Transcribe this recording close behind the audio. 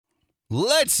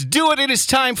Let's do it. It is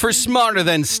time for Smarter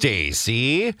Than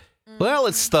Staci. Well,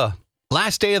 it's the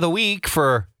last day of the week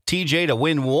for TJ to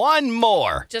win one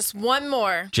more. Just one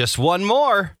more. Just one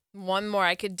more. One more.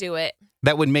 I could do it.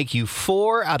 That would make you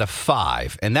 4 out of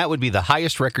 5, and that would be the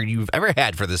highest record you've ever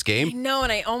had for this I game. know,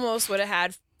 and I almost would have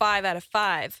had 5 out of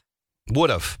 5. Would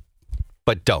have,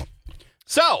 but don't.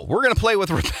 So, we're going to play with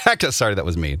Rebecca. Sorry, that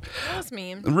was mean. That was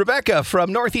mean. Rebecca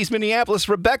from Northeast Minneapolis.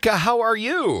 Rebecca, how are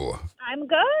you? I'm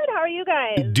good. How are you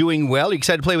guys? Doing well. You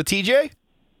excited to play with TJ?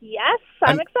 Yes,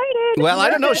 I'm excited. Well, I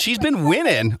don't know. She's been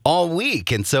winning all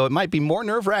week, and so it might be more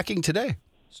nerve-wracking today.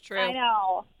 It's true. I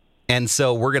know. And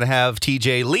so we're going to have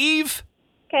TJ leave,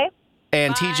 Okay.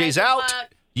 and Bye, TJ's good out. luck.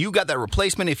 You got that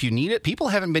replacement if you need it. People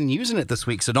haven't been using it this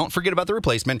week, so don't forget about the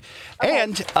replacement. Okay.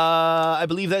 And I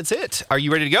believe that's it. Are you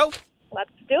ready to go?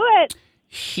 Let's do it.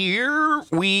 Here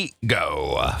we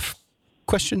go.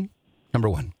 Question number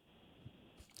 1.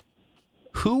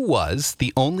 Who was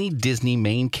the only Disney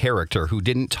main character who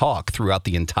didn't talk throughout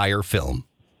the entire film?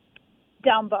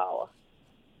 Dumbo.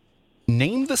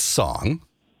 Name the song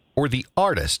or the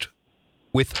artist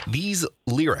with these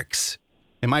lyrics.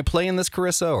 Am I playing this,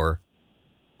 Carissa, or?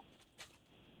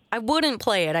 I wouldn't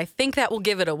play it. I think that will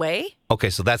give it away. Okay,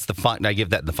 so that's the final. I give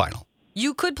that in the final.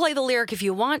 You could play the lyric if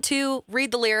you want to.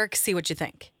 Read the lyric, see what you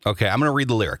think. Okay, I'm going to read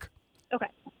the lyric. Okay.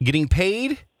 Getting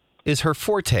paid is her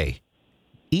forte.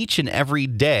 Each and every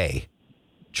day.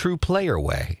 True player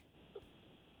way.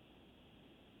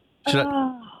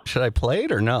 Should I play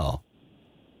it or no?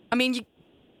 I mean,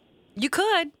 you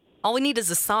could. All we need is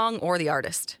a song or the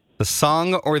artist. The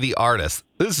song or the artist?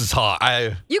 This is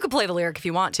hard. You could play the lyric if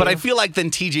you want to. But I feel like then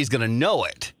TJ's going to know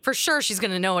it. For sure she's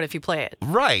going to know it if you play it.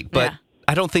 Right, but Yeah.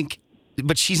 I don't think,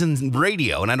 but she's in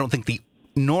radio, and I don't think the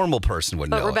normal person would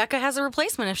But know it. Rebecca has a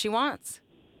replacement if she wants.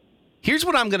 Here's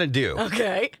what I'm going to do.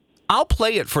 Okay. I'll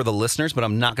play it for the listeners, but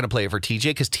I'm not going to play it for TJ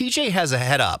because TJ has a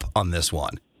head up on this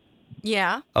one.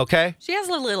 Yeah. Okay? She has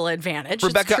a little advantage.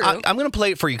 Rebecca, it's true. I'm going to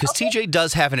play it for you because TJ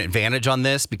does have an advantage on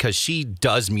this because she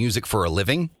does music for a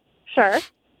living. Sure.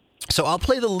 So I'll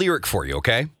play the lyric for you,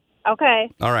 okay?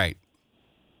 Okay. All right.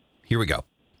 Here we go.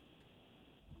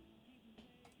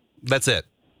 That's it.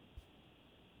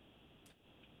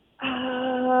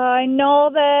 I know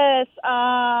this.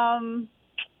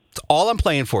 It's all I'm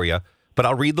playing for you, but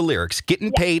I'll read the lyrics.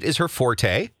 Getting paid is her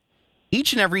forte.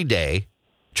 Each and every day.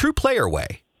 True player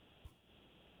way.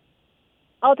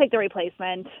 I'll take the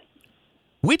replacement.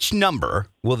 Which number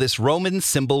will this Roman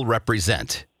symbol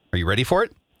represent? Are you ready for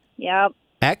it? Yep.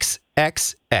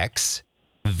 XXXVI.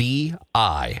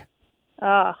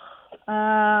 I don't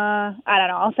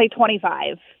know. I'll say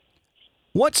 25.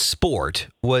 What sport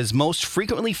was most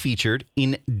frequently featured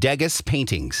in Degas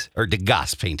paintings or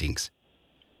Degas paintings?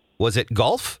 Was it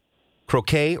golf,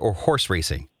 croquet, or horse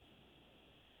racing?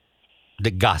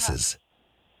 Degases.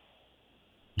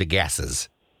 Degases.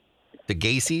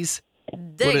 Degases? What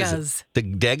is Degas.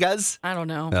 it? Degas? I don't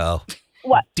know. Oh.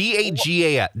 What?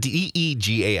 Degas.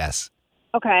 Degas.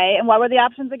 Okay. And what were the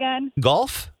options again?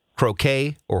 Golf,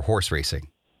 croquet, or horse racing?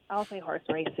 I'll say horse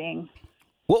racing.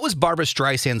 What was Barbara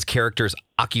Streisand's character's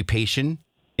occupation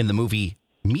in the movie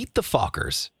Meet the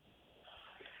Fockers?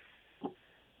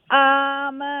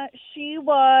 She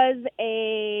was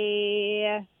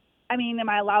am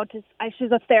I allowed to,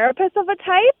 she's a therapist of a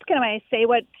type? Can I say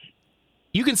what,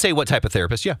 You can say what type of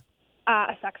therapist, yeah.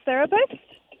 a sex therapist?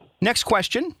 Next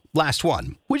question, last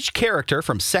one. Which character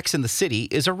from Sex and the City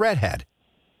is a redhead?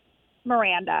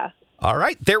 Miranda. All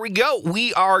right, there we go.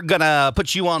 We are going to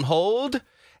put you on hold,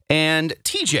 and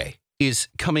TJ is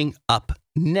coming up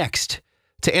next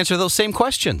to answer those same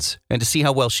questions and to see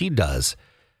how well she does.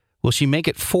 Will she make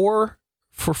it 4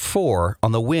 for 4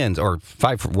 on the wins, or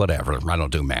 5 for whatever? I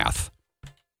don't do math.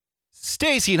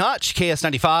 Staci and Hutch,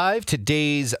 KS95.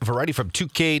 Today's variety from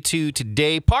 2K to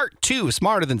today, part 2,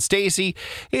 Smarter Than Staci.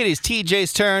 It is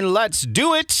TJ's turn. Let's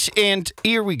do it. And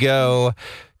here we go.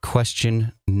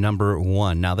 Question number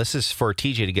 1. Now, this is for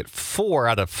TJ to get 4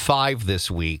 out of 5 this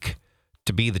week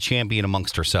to be the champion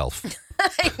amongst herself.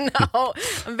 I know.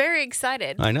 I'm very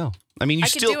excited. I know. I mean, I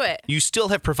can do it. You still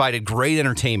have provided great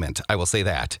entertainment. I will say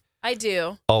that. I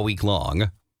do. All week long.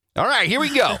 All right, here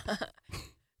we go.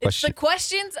 It's the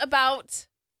questions about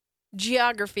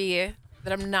geography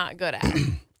that I'm not good at.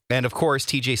 And of course,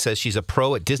 TJ says she's a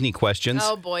pro at Disney questions.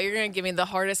 Oh boy, you're going to give me the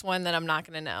hardest one that I'm not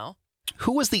going to know.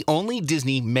 Who was the only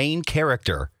Disney main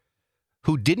character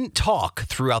who didn't talk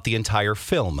throughout the entire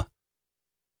film?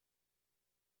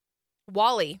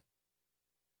 Wally.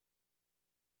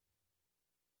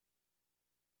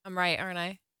 I'm right, aren't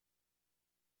I?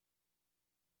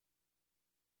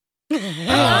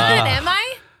 Am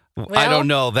I? I don't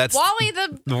know. That's Wally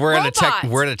the we're robot.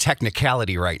 we're in a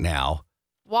technicality right now.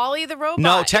 Wally the robot.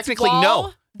 No, technically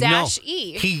no. Dash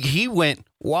E. He went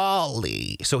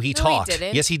Wally, so he No, he talked.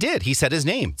 didn't. Yes, he did. He said his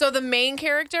name. So the main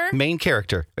character? Main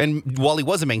character, and Wally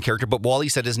was a main character, but Wally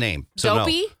said his name. So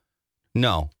Dopey?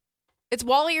 No. It's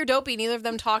Wally or Dopey. Neither of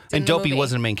them talked in And the Dopey movie.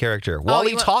 wasn't a main character.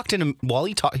 Wally talked in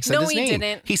Wally talked. He said No, his he name.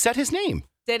 didn't. He said his name.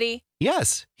 Did he?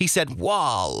 Yes, he said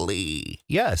Wally.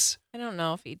 Yes. I don't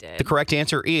know if he did. The correct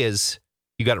answer is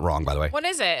you got it wrong, by the way. What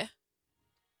is it?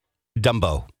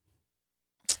 Dumbo.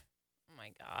 Oh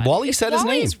my God. Wally said his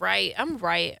name. Wally's right. I'm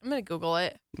right. I'm going to Google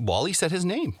it. Wally said his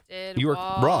name. Did You were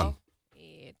wrong.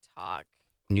 Wally talk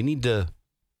You need to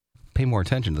pay more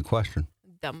attention to the question.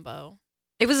 Dumbo?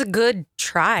 It was a good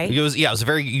try. It was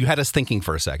very. You had us thinking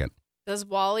for a second. Does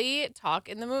Wally talk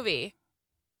in the movie?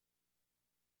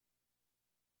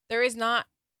 There is not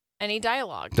any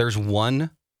dialogue. There's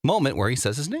one moment where he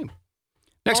says his name.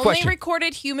 Next Only question.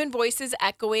 recorded human voices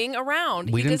echoing around.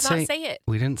 We He didn't does not say it.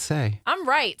 We didn't say. I'm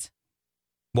right.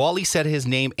 Wally said his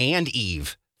name and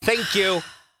Eve. Thank you.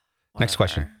 Next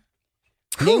question.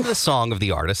 Whatever. Name the song of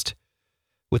the artist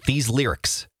with these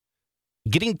lyrics.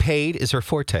 Getting paid is her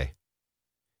forte.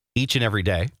 Each and every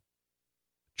day.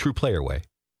 True player way.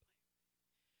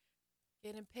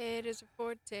 Getting paid is a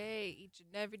forte each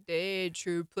and every day.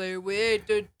 True player way.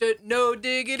 No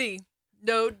diggity.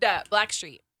 No doubt.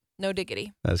 Blackstreet. No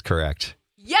diggity. That's correct.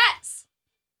 Yes.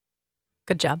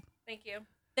 Good job. Thank you.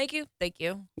 Thank you. Thank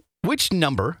you. Which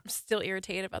number? I'm still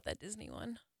irritated about that Disney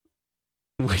one.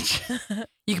 Which?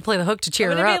 You can play the hook to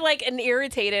cheer I'm her gonna up. be like an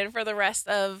irritated for the rest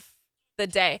of the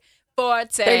day.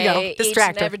 Forte. There you go. Each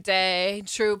Distract and her. every day.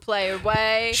 True player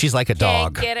way. She's like a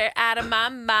dog. Can't get her out of my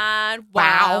mind. Wow.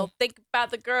 Wow. Think about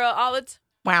the girl all the time.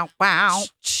 Wow, wow.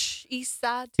 East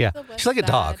side to Yeah, the west she's like a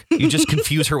dog. side. You just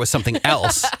confuse her with something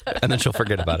else, and then she'll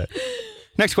forget about it.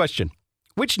 Next question.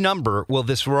 Which number will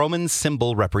this Roman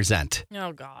symbol represent?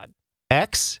 Oh, God.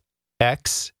 X,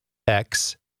 X,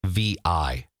 X, V,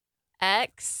 I.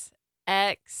 X,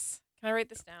 X. Can I write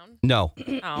this down? No.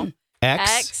 Oh.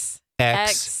 X,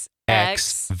 X,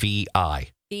 X, V, I.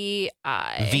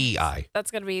 V-I. V, I. That's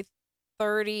going to be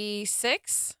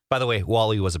 36. By the way,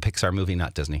 Wall-E was a Pixar movie,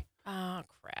 not Disney. Oh,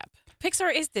 crap.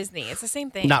 Pixar is Disney. It's the same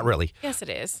thing. Not really. Yes, it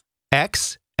is.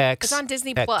 X, X, It's on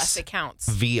Disney X, Plus. It counts.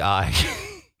 V, I.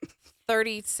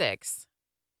 36.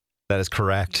 That is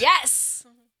correct. Yes.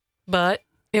 But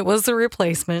it was the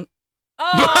replacement.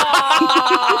 Oh,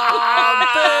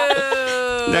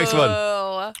 boo. Next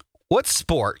one. What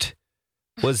sport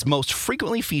was most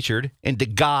frequently featured in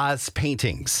Degas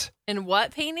paintings? In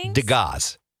what paintings?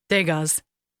 Degas. Degas.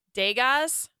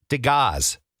 Degas?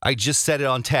 Degas. I just said it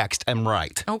on text. I'm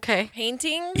right. Okay.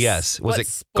 Paintings? Yes. Was What it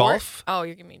sport? golf? Oh,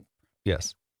 you're giving me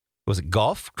Yes. Was it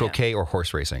golf, croquet, or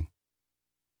horse racing?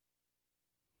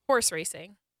 horse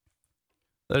racing.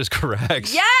 That is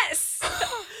correct. Yes.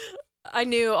 I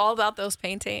knew all about those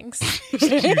paintings.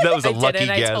 That was a I lucky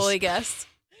didn't. guess. I totally guessed.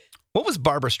 What was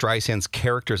Barbara Streisand's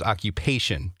character's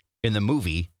occupation in the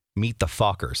movie Meet the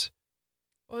Fockers?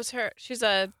 What was her? She's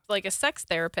a sex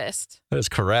therapist. That is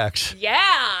correct.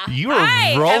 Yeah. You are I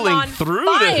am rolling on through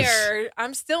fire.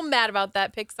 I'm still mad about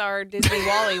that Pixar Disney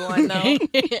Wally one though.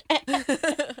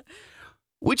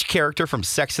 Which character from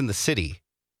Sex and the City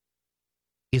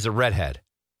is a redhead?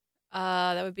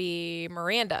 That would be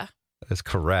Miranda. That is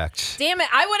correct. Damn it.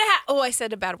 I would have I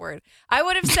said a bad word.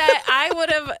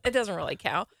 It doesn't really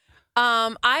count.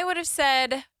 I would have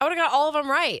got all of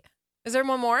them right. Is there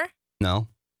one more? No.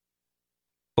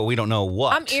 But we don't know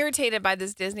what. I'm irritated by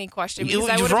this Disney question because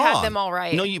I You're would have wrong. had them all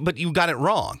right. No, but you got it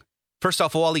wrong. First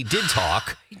off, Wall-E did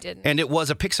talk, You didn't. and it was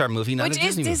a Pixar movie, not Which a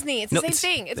Disney is movie. Disney. It's No, the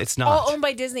same thing. It's all not. owned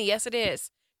by Disney. Yes, it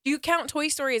is. Do you count Toy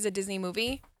Story as a Disney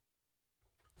movie?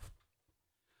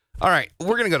 All right,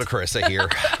 we're going to go to Carissa here.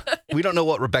 We don't know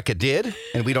what Rebecca did,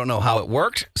 and we don't know how it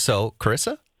worked. So,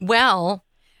 Carissa? Well,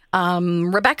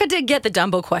 Rebecca did get the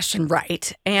Dumbo question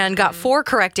right and got 4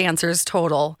 correct answers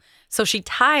total. So she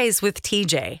ties with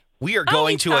TJ. We are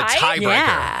going to a tied? tiebreaker.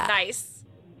 Yeah. Nice.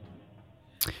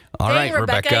 All Dang, right,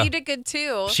 Rebecca. you did good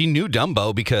too. She knew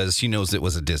Dumbo because she knows it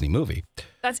was a Disney movie.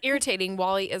 That's irritating.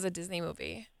 Wall-E is a Disney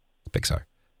movie. Pixar.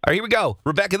 All right, here we go.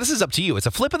 Rebecca, this is up to you. It's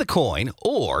a flip of the coin,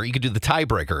 or you could do the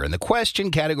tiebreaker. And the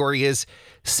question category is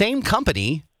same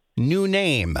company, new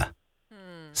name.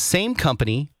 Same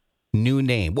company, new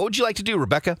name. What would you like to do,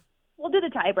 Rebecca? We'll do the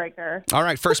tiebreaker. All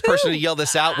right, first person to yell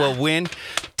this out will win.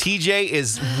 TJ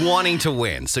is wanting to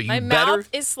win, so you My better. mouth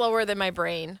is slower than my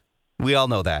brain. We all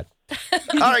know that.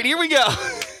 All right, here we go.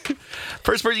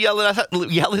 First person to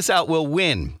yell this out will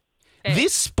win. Okay.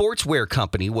 This sportswear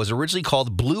company was originally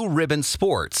called Blue Ribbon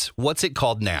Sports. What's it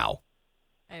called now?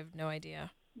 I have no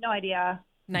idea. No idea.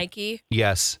 Nike.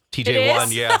 Yes. It TJ won.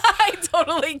 is? Yeah. I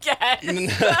totally guessed.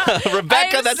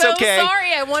 Rebecca, I'm that's so okay.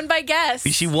 Sorry, I won by guess.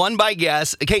 She won by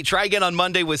guess. Okay, try again on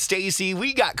Monday with Staci.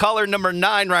 We got caller number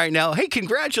 9 right now. Hey,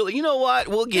 congratulations. You know what?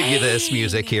 We'll give you this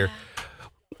music here.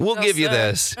 We'll give you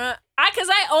this. Because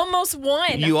I almost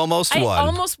won. You almost won. I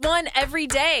almost won every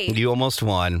day. You almost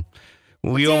won.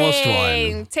 We almost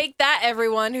won. Take that,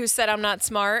 everyone who said I'm not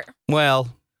smart.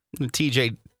 Well,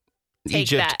 TJ, Take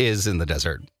Egypt that. is in the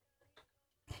desert.